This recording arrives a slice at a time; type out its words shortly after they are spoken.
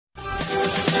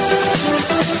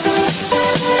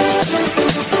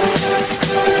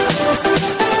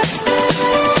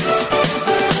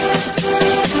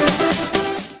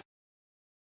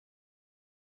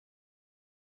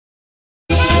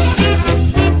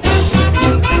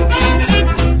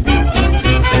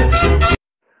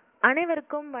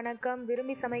அனைவருக்கும் வணக்கம்.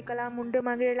 விரும்பி சமைக்கலாம், உண்டு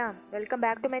மகிழலாம். Welcome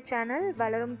back to my channel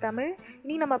வளரும் தமிழ்.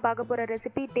 இனி நம்ம பார்க்க போகிற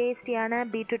ரெசிபி டேஸ்டியான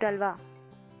பீட்ரூட் அல்வா.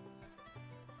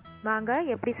 வாங்க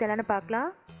எப்படி செய்யலான்னு பார்க்கலாம்.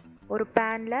 ஒரு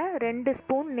பேனில் 2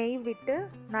 ஸ்பூன் நெய் விட்டு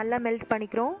நல்லா மெல்ட்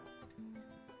பண்ணிக்கிறோம்.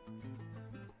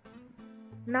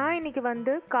 நான் இன்றைக்கி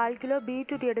 1/4 கிலோ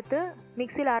பீட்ரூட் எடுத்து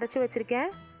மிக்சியில் அரைச்சி வச்சுருக்கேன்.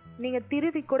 நீங்கள்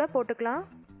திருவி கூட போட்டுக்கலாம்.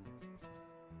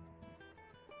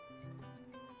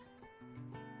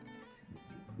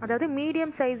 அதாவது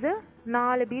மீடியம் சைஸு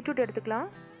 4 பீட்ரூட் எடுத்துக்கலாம்.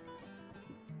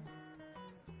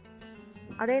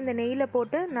 அதை இந்த நெய்யில்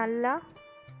போட்டு நல்லா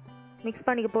மிக்ஸ்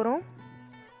பண்ணிக்க போகிறோம்.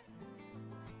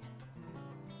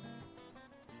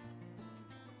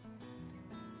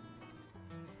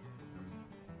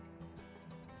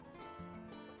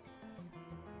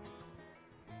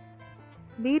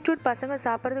 பீட்ரூட் பசங்க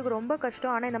சாப்பிட்றதுக்கு ரொம்ப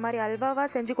கஷ்டம். ஆனால் இந்த மாதிரி அல்வாவாக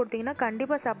செஞ்சு கொடுத்தீங்கன்னா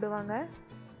கண்டிப்பாக சாப்பிடுவாங்க.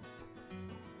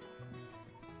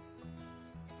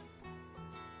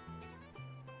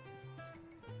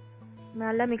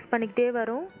 நல்லா மிக்ஸ் பண்ணிக்கிட்டே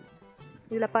வரும்.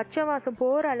 இதில் பச்சை வாசம்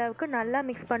போகிற அளவுக்கு நல்லா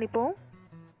மிக்ஸ் பண்ணிப்போம்.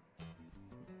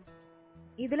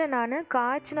 இதில் நான்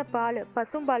காய்ச்சின பால்,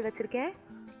 பசும்பால் வச்சுருக்கேன்.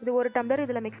 இது 1 டம்ளர்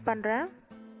இதில் மிக்ஸ் பண்ணுறேன்.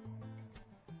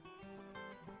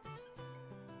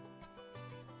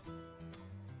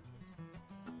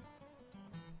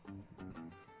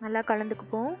 நல்லா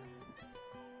கலந்துக்குப்போம்.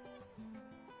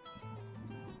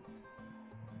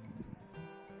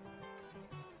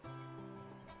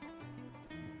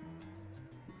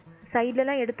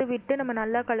 சைட்லலாம் எடுத்து விட்டு நம்ம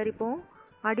நல்லா கலரிப்போம்.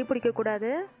 அடி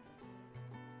பிடிக்கக்கூடாது.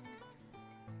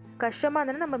 கஷ்டமாக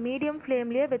இருந்தாலும் நம்ம மீடியம்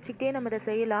ஃப்ளேம்லேயே வச்சுக்கிட்டே நம்ம இதை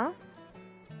செய்யலாம்.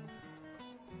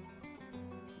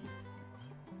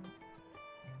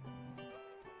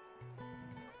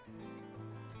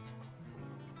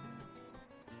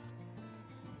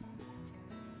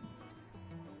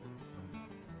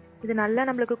 இது நல்லா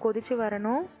நம்மளுக்கு கொதிச்சு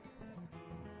வரணும்.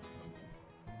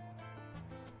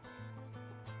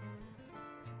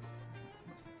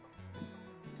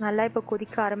 நல்லா இப்போ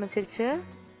கொதிக்க ஆரம்பிச்சிருச்சு.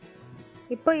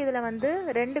 இப்போ இதில்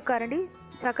 2 கரண்டி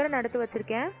சர்க்கரை நடுத்து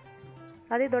வச்சுருக்கேன்.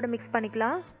 அதை இதோட மிக்ஸ்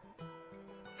பண்ணிக்கலாம்.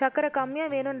 சர்க்கரை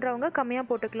கம்மியாக வேணுன்றவங்க கம்மியாக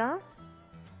போட்டுக்கலாம்.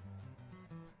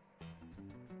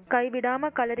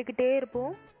 கைவிடாமல் கலரிக்கிட்டே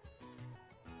இருப்போம்.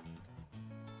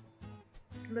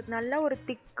 நம்மளுக்கு நல்லா ஒரு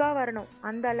திக்காக வரணும்.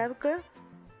 அந்த அளவுக்கு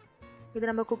இது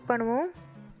நம்ம குக் பண்ணுவோம்.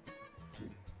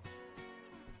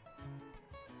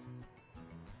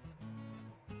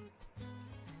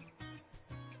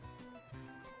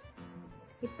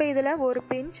 இப்போ இதில் ஒரு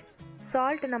பிஞ்ச்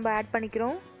சால்ட் நம்ம ஆட்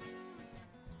பண்ணிக்கிறோம்.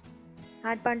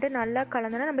 ஆட் பண்ணிட்டு நல்லா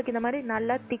கலந்தோன்னா நம்மளுக்கு இந்த மாதிரி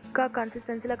நல்லா திக்காக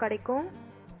கன்சிஸ்டன்சியில் கிடைக்கும்.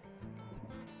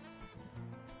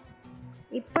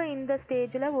 இப்போ இந்த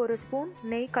ஸ்டேஜில் 1 ஸ்பூன்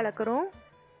நெய் கலக்கிறோம்.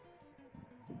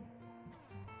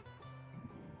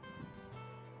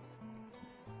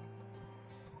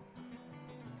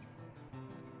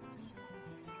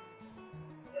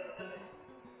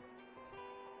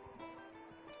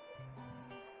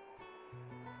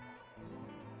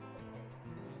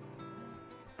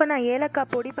 இப்போ நான் ஏலக்காய்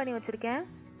பொடி பண்ணி வச்சுருக்கேன்.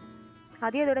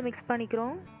 அதையும் இதோட மிக்ஸ்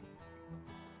பண்ணிக்கிறோம்.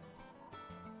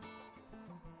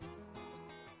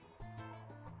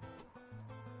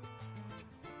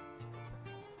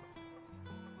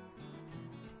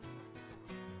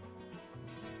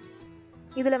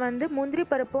 இதில் முந்திரி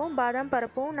பருப்பும் பாதாம்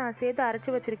பருப்பும் நான் சேர்த்து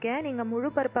அரைச்சி வச்சுருக்கேன். நீங்கள்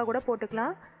முழு பருப்பாக கூட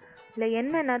போட்டுக்கலாம். இல்லை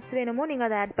என்ன நட்ஸ் வேணுமோ நீங்கள்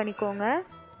அதை ஆட் பண்ணிக்கோங்க.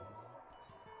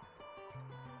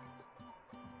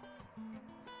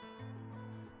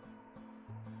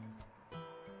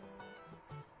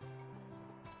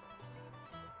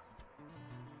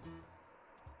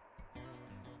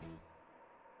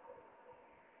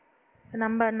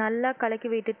 நம்ம நல்லா கலக்கி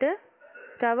விட்டுட்டு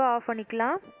ஸ்டவ்வை ஆஃப்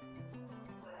பண்ணிக்கலாம்.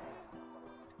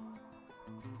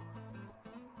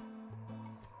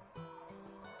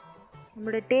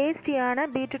 நம்மளோட டேஸ்டியான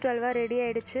பீட்ரூட் அல்வா ரெடி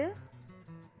ஆயிடுச்சு.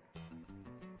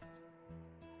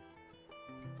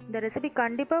 இந்த ரெசிபி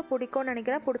கண்டிப்பாக பிடிக்கும்னு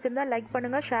நினைக்கிறேன். பிடிச்சிருந்தா லைக்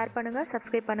பண்ணுங்கள், ஷேர் பண்ணுங்கள்,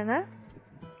 சப்ஸ்கிரைப் பண்ணுங்கள்.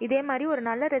 இதே மாதிரி ஒரு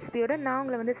நல்ல ரெசிபியோடு நான்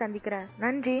உங்களை சந்திக்கிறேன்.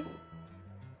 நன்றி.